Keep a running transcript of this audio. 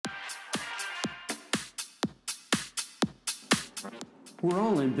We're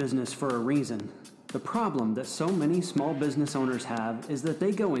all in business for a reason. The problem that so many small business owners have is that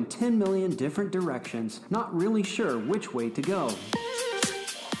they go in 10 million different directions, not really sure which way to go.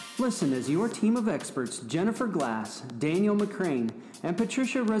 Listen as your team of experts, Jennifer Glass, Daniel McCrane, and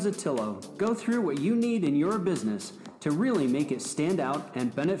Patricia Rezzatillo, go through what you need in your business to really make it stand out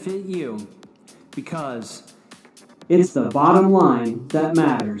and benefit you. Because it's the bottom line that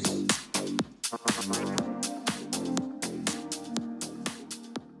matters.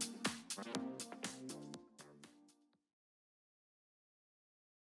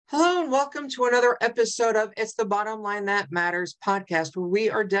 Hello and welcome to another episode of It's the Bottom Line That Matters podcast, where we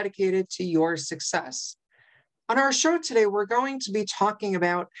are dedicated to your success. On our show today, we're going to be talking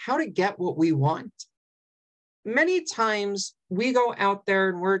about how to get what we want. Many times we go out there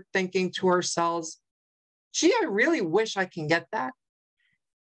and we're thinking to ourselves, gee, I really wish I can get that.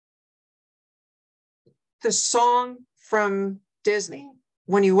 The song from Disney,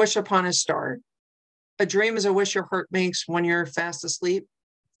 When You Wish Upon a Star, a dream is a wish your heart makes when you're fast asleep.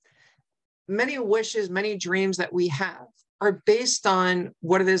 Many wishes, many dreams that we have are based on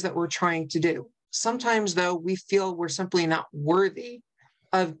what it is that we're trying to do. Sometimes, though, we feel we're simply not worthy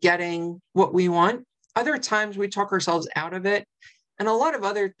of getting what we want. Other times we talk ourselves out of it, and a lot of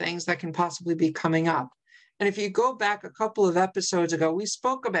other things that can possibly be coming up. And if you go back a couple of episodes ago, we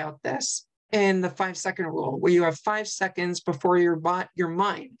spoke about this in the 5-second rule, where you have 5 seconds before your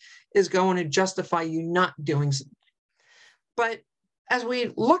mind is going to justify you not doing something. But as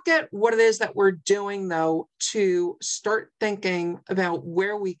we look at what it is that we're doing, though, to start thinking about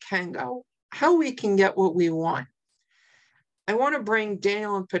where we can go, how we can get what we want, I want to bring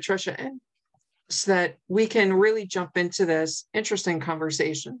Daniel and Patricia in so that we can really jump into this interesting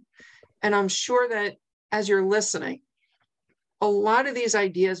conversation. And I'm sure that as you're listening, a lot of these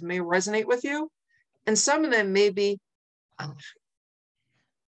ideas may resonate with you, and some of them may be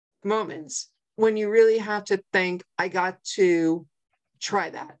moments when you really have to think, I got to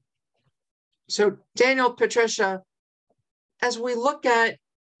try that. So Daniel, Patricia, as we look at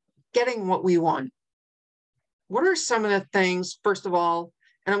getting what we want, what are some of the things, first of all,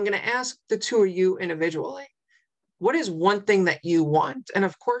 and I'm going to ask the two of you individually, what is one thing that you want? And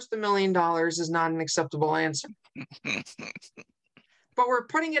of course, the $1 million is not an acceptable answer. But we're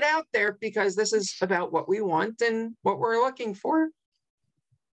putting it out there because this is about what we want and what we're looking for.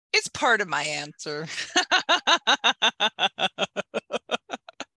 It's part of my answer.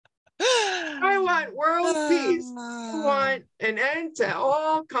 I want world peace. I want an end to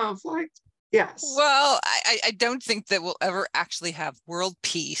all conflict. Yes. Well, I don't think that we'll ever actually have world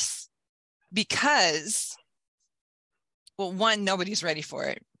peace because, well, one, nobody's ready for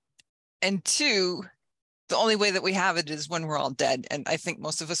it. And two, the only way that we have it is when we're all dead. And I think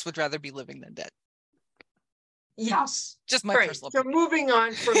most of us would rather be living than dead. Yes. Just my personal opinion. So moving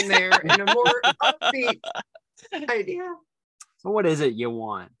on from there in a more upbeat idea. So what is it you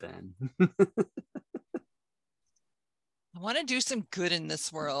want then? I want to do some good in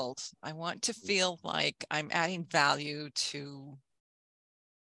this world. I want to feel like I'm adding value to,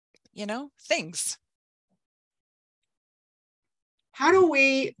 things. How do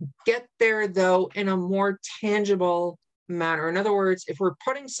we get there, though, in a more tangible manner? In other words, if we're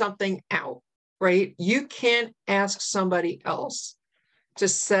putting something out, right, you can't ask somebody else to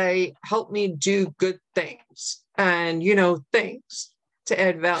say, help me do good things and, things to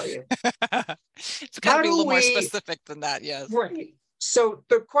add value. It's got to be a little more specific than that, yes. Right. So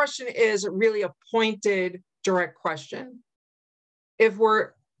the question is really a pointed, direct question. If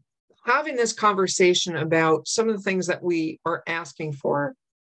we're having this conversation about some of the things that we are asking for,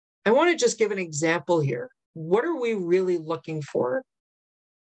 I want to just give an example here. What are we really looking for?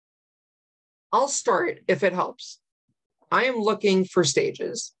 I'll start if it helps. I am looking for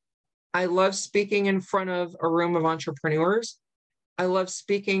stages. I love speaking in front of a room of entrepreneurs. I love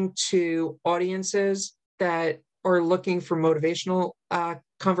speaking to audiences that are looking for motivational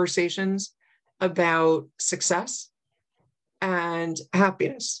conversations about success and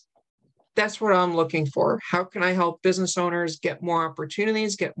happiness. That's what I'm looking for. How can I help business owners get more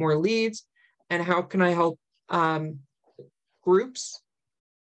opportunities, get more leads? And how can I help groups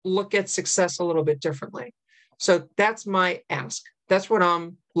look at success a little bit differently? So that's my ask. That's what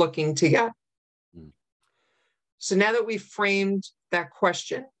I'm looking to get. So now that we've framed that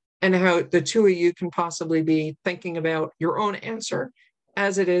question and how the two of you can possibly be thinking about your own answer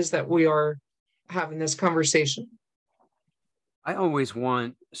as it is that we are having this conversation. I always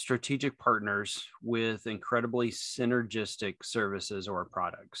want strategic partners with incredibly synergistic services or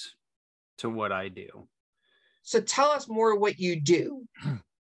products to what I do. So tell us more what you do.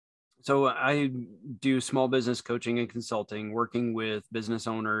 So I do small business coaching and consulting, working with business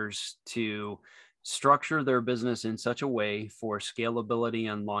owners to structure their business in such a way for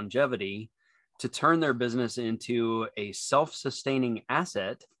scalability and longevity to turn their business into a self-sustaining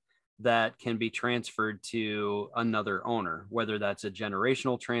asset that can be transferred to another owner, whether that's a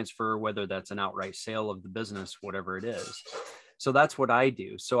generational transfer, whether that's an outright sale of the business, whatever it is. So that's what I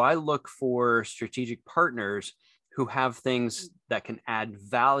do. So I look for strategic partners who have things that can add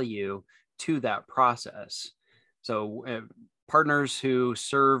value to that process. So partners who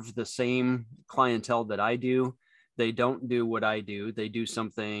serve the same clientele that I do, they don't do what I do. They do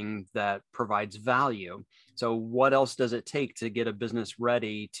something that provides value. So what else does it take to get a business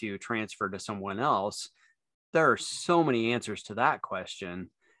ready to transfer to someone else? There are so many answers to that question.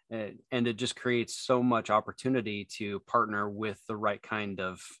 And it just creates so much opportunity to partner with the right kind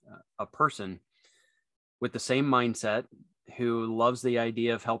of a person with the same mindset who loves the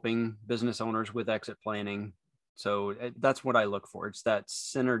idea of helping business owners with exit planning. So that's what I look for. It's that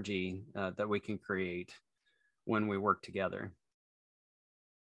synergy that we can create when we work together.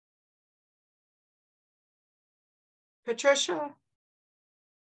 Patricia,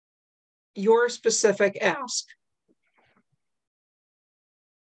 your specific ask.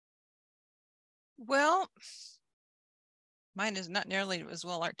 Well, mine is not nearly as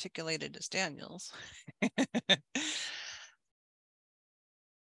well articulated as Daniel's.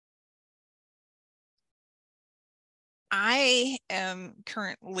 I am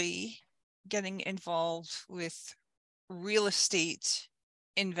currently getting involved with real estate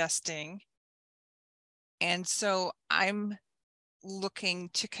investing. And so I'm looking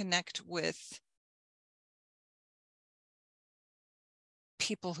to connect with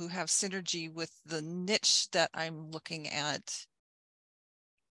people who have synergy with the niche that I'm looking at,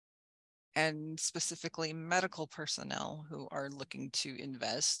 and specifically medical personnel who are looking to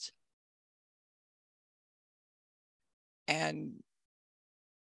invest. And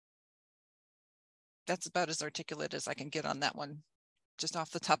that's about as articulate as I can get on that one, just off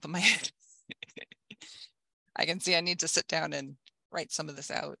the top of my head. I can see I need to sit down and write some of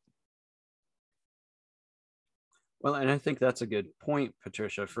this out. Well, and I think that's a good point,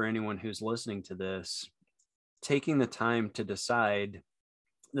 Patricia, for anyone who's listening to this, taking the time to decide.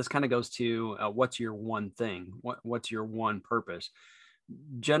 This kind of goes to what's your one thing? What's your one purpose?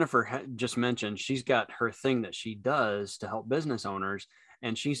 Jennifer just mentioned she's got her thing that she does to help business owners,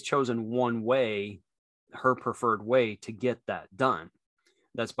 and she's chosen one way, her preferred way to get that done.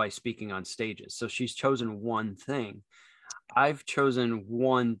 That's by speaking on stages. So she's chosen one thing. I've chosen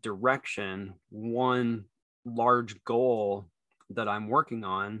one direction, one large goal that I'm working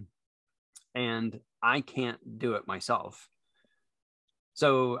on, and I can't do it myself.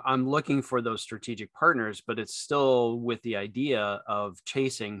 So I'm looking for those strategic partners, but it's still with the idea of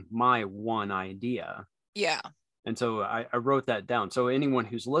chasing my one idea. Yeah. And so I wrote that down. So anyone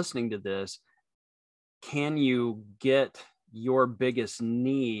who's listening to this, can you get your biggest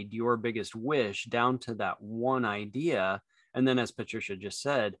need, your biggest wish down to that one idea? And then, as Patricia just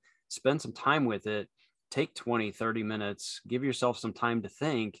said, spend some time with it, take 20, 30 minutes, give yourself some time to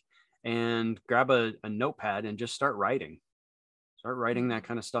think, and grab a notepad and just start writing. Start writing that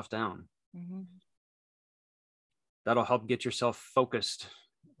kind of stuff down. Mm-hmm. That'll help get yourself focused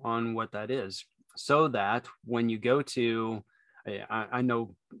on what that is, so that when you go to, I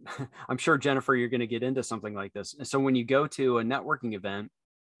know, I'm sure, Jennifer, you're going to get into something like this. So when you go to a networking event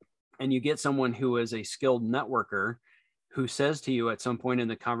and you get someone who is a skilled networker who says to you at some point in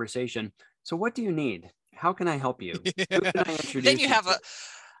the conversation, so what do you need? How can I help you? Who can I introduce Then you have to? a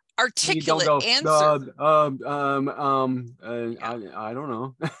articulate answer. I don't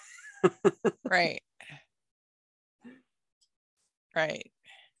know. Right. Right.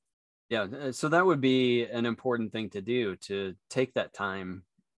 Yeah. So that would be an important thing to do, to take that time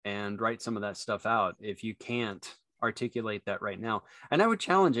and write some of that stuff out if you can't articulate that right now. And I would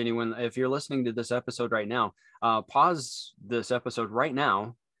challenge anyone, if you're listening to this episode right now, pause this episode right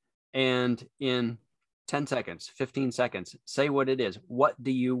now, and in 10 seconds, 15 seconds, say what it is. What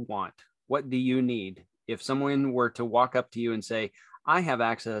do you want? What do you need? If someone were to walk up to you and say, I have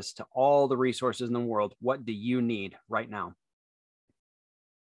access to all the resources in the world, what do you need right now?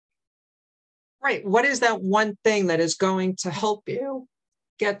 Right. What is that one thing that is going to help you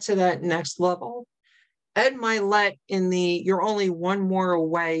get to that next level? Ed Mylett, in the You're Only One More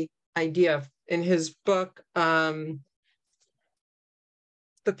Away idea, in his book, The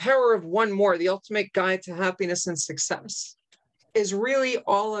Power of One More, The Ultimate Guide to Happiness and Success, is really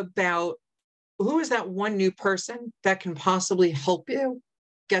all about who is that one new person that can possibly help you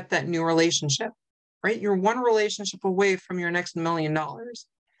get that new relationship, right? You're one relationship away from your next $1 million.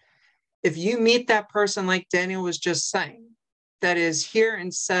 If you meet that person, like Daniel was just saying, that is here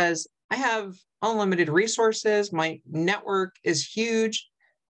and says, I have unlimited resources, my network is huge,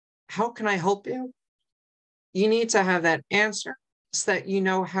 how can I help you? You need to have that answer so that you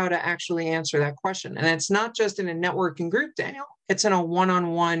know how to actually answer that question. And it's not just in a networking group, Daniel, it's in a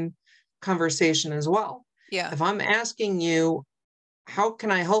one-on-one conversation as well. Yeah. If I'm asking you, how can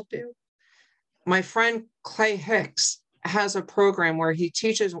I help you? My friend Clay Hicks has a program where he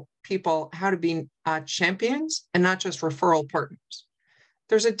teaches people how to be champions and not just referral partners.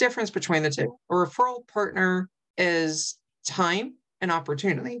 There's a difference between the two. A referral partner is time and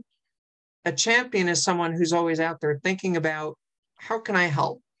opportunity. A champion is someone who's always out there thinking about, how can I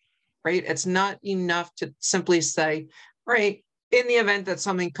help, right? It's not enough to simply say, right, in the event that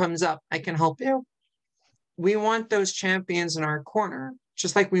something comes up, I can help you. We want those champions in our corner,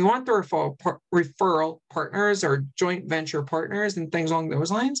 just like we want the referral partners or joint venture partners and things along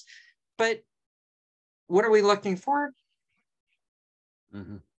those lines. But what are we looking for?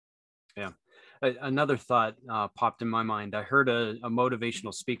 Mm-hmm. Yeah. Another thought popped in my mind. I heard a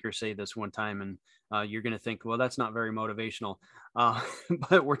motivational speaker say this one time, and you're going to think, well, that's not very motivational.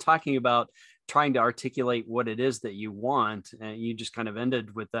 But we're talking about trying to articulate what it is that you want. And you just kind of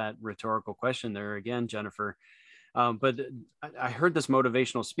ended with that rhetorical question there again, Jennifer. But I heard this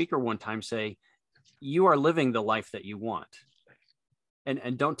motivational speaker one time say, you are living the life that you want.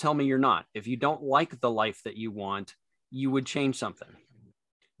 And don't tell me you're not. If you don't like the life that you want, you would change something.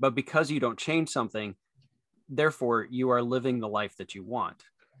 But because you don't change something, therefore you are living the life that you want.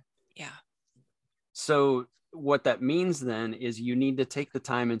 Yeah. So what that means then is you need to take the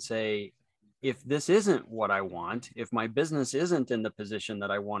time and say, if this isn't what I want, if my business isn't in the position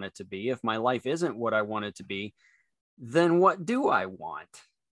that I want it to be, if my life isn't what I want it to be, then what do I want?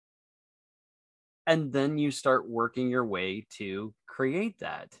 And then you start working your way to create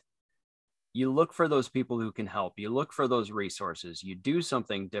that. You look for those people who can help. You look for those resources. You do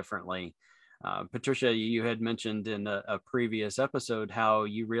something differently. Patricia, you had mentioned in a previous episode how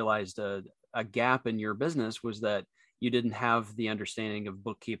you realized a gap in your business was that you didn't have the understanding of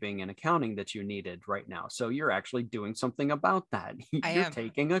bookkeeping and accounting that you needed right now. So you're actually doing something about that. You're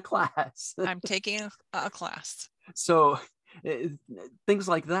taking a class. I'm taking a class. So things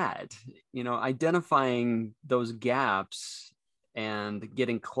like that, identifying those gaps and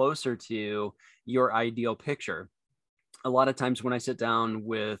getting closer to your ideal picture. A lot of times when I sit down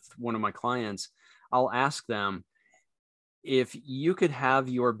with one of my clients, I'll ask them, if you could have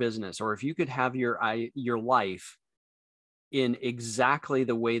your business, or if you could have your life in exactly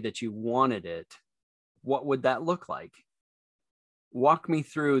the way that you wanted it, what would that look like? Walk me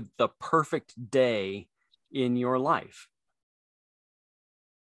through the perfect day in your life.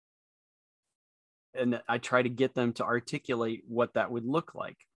 And I try to get them to articulate what that would look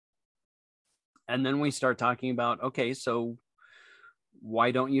like. And then we start talking about, okay, so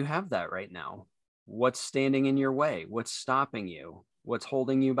why don't you have that right now? What's standing in your way? What's stopping you? What's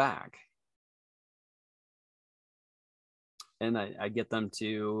holding you back? And I get them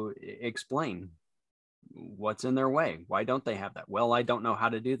to explain what's in their way. Why don't they have that? Well, I don't know how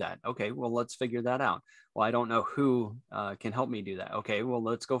to do that. Okay, well, let's figure that out. Well, I don't know who can help me do that. Okay, well,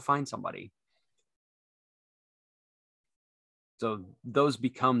 let's go find somebody. So those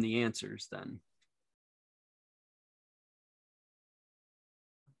become the answers then.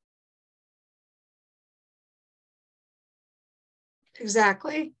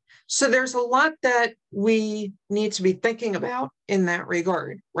 Exactly. So there's a lot that we need to be thinking about in that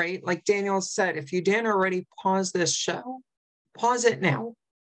regard, right? Like Daniel said, if you didn't already pause this show, pause it now.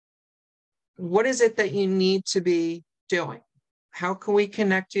 What is it that you need to be doing? How can we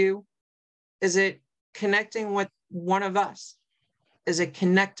connect you? Is it connecting with one of us? Is it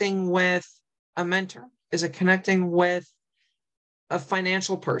connecting with a mentor? Is it connecting with a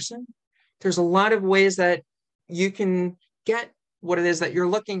financial person? There's a lot of ways that you can get what it is that you're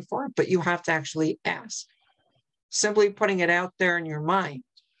looking for, but you have to actually ask. Simply putting it out there in your mind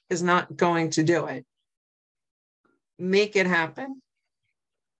is not going to do it. Make it happen.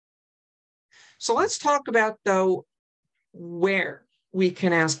 So let's talk about, though, where we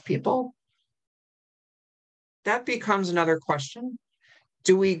can ask people. That becomes another question.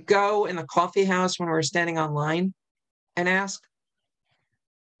 Do we go in the coffee house when we're standing online and ask?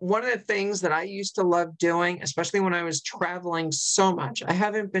 One of the things that I used to love doing, especially when I was traveling so much, I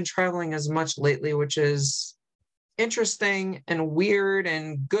haven't been traveling as much lately, which is interesting and weird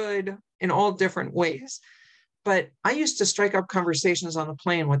and good in all different ways. But I used to strike up conversations on the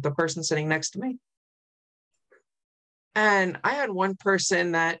plane with the person sitting next to me. And I had one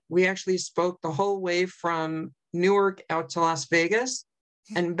person that we actually spoke the whole way from Newark out to Las Vegas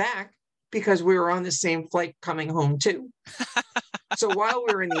and back because we were on the same flight coming home too. So while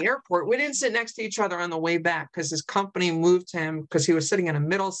we were in the airport, we didn't sit next to each other on the way back because his company moved him because he was sitting in a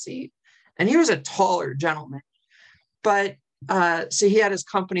middle seat and he was a taller gentleman. But so he had his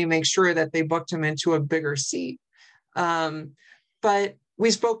company make sure that they booked him into a bigger seat. But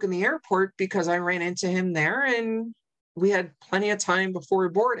we spoke in the airport because I ran into him there and we had plenty of time before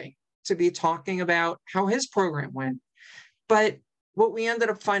boarding to be talking about how his program went. But what we ended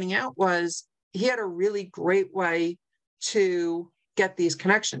up finding out was he had a really great way to get these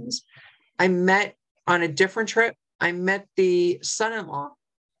connections. I met on a different trip, I met the son-in-law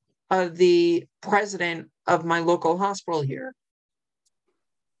of the president of my local hospital here.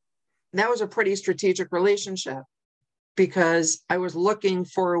 That was a pretty strategic relationship because I was looking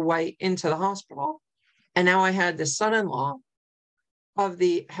for a way into the hospital. And now I had the son-in-law of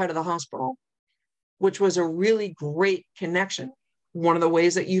the head of the hospital, which was a really great connection. One of the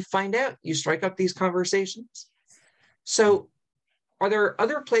ways that you find out, you strike up these conversations. So are there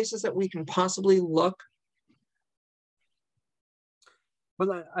other places that we can possibly look?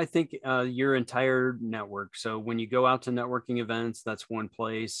 Well, I think your entire network. So when you go out to networking events, that's one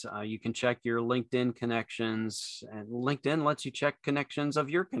place. You can check your LinkedIn connections, and LinkedIn lets you check connections of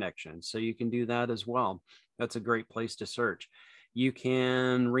your connections. So you can do that as well. That's a great place to search. You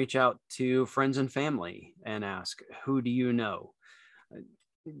can reach out to friends and family and ask, who do you know?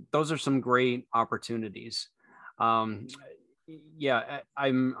 Those are some great opportunities. Yeah,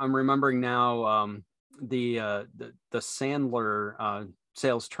 I'm remembering now the Sandler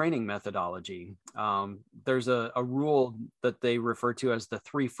sales training methodology. There's a rule that they refer to as the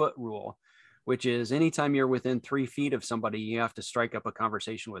 3-foot rule, which is anytime you're within 3 feet of somebody, you have to strike up a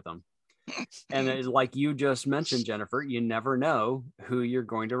conversation with them. And like you just mentioned, Jennifer, you never know who you're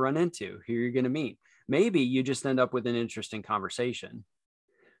going to run into, who you're going to meet. Maybe you just end up with an interesting conversation,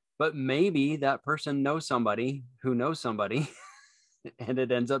 but maybe that person knows somebody who knows somebody, and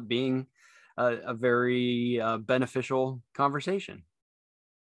it ends up being a very beneficial conversation.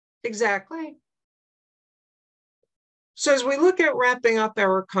 Exactly. So as we look at wrapping up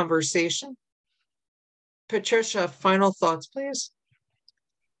our conversation, Patricia, final thoughts, please.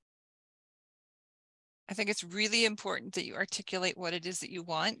 I think it's really important that you articulate what it is that you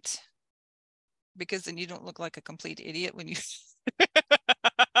want, because then you don't look like a complete idiot when you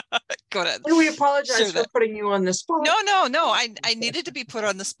go to. And we apologize for putting you on the spot. No. I needed to be put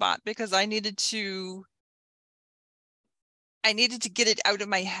on the spot because I needed to get it out of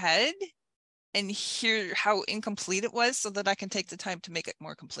my head and hear how incomplete it was so that I can take the time to make it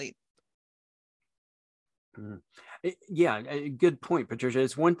more complete. Mm-hmm. Yeah, a good point, Patricia.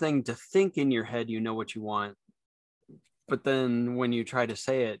 It's one thing to think in your head, you know what you want, but then when you try to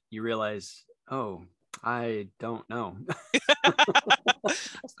say it, you realize, oh, I don't know.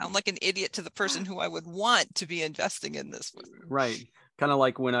 I'm like an idiot to the person who I would want to be investing in this. Right. Kind of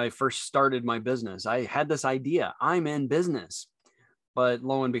like when I first started my business, I had this idea, I'm in business, but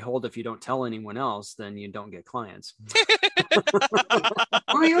lo and behold, if you don't tell anyone else, then you don't get clients.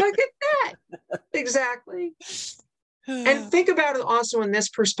 Oh, you look at that. Exactly. And think about it also in this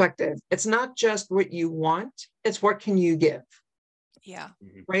perspective. It's not just what you want, it's what can you give. Yeah.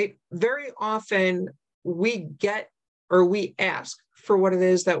 Right. Very often we get or we ask for what it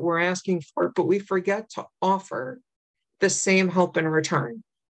is that we're asking for, but we forget to offer the same help in return.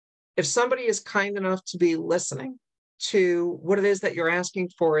 If somebody is kind enough to be listening to what it is that you're asking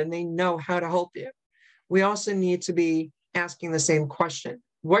for and they know how to help you, we also need to be asking the same question.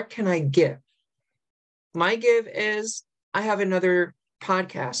 What can I give? My give is I have another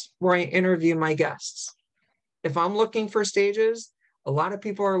podcast where I interview my guests. If I'm looking for stages, a lot of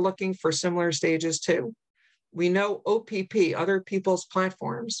people are looking for similar stages too. We know OPP, other people's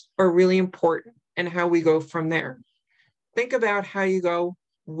platforms, are really important and how we go from there. Think about how you go,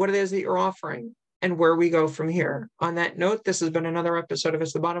 what it is that you're offering, and where we go from here. On that note, this has been another episode of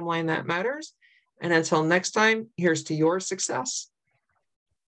It's the Bottom Line That Matters. And until next time, here's to your success.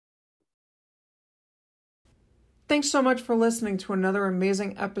 Thanks so much for listening to another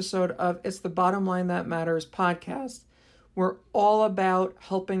amazing episode of It's the Bottom Line That Matters podcast. We're all about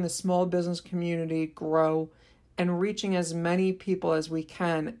helping the small business community grow and reaching as many people as we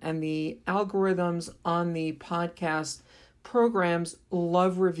can. And the algorithms on the podcast programs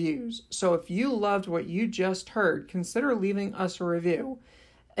love reviews. So if you loved what you just heard, consider leaving us a review.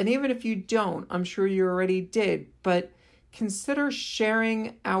 And even if you don't, I'm sure you already did, but consider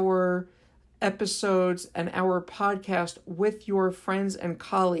sharing our episodes and our podcast with your friends and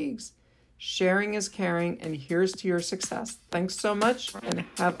colleagues. Sharing is caring, and here's to your success. Thanks so much, and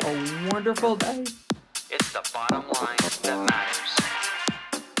have a wonderful day. It's the bottom line that matters.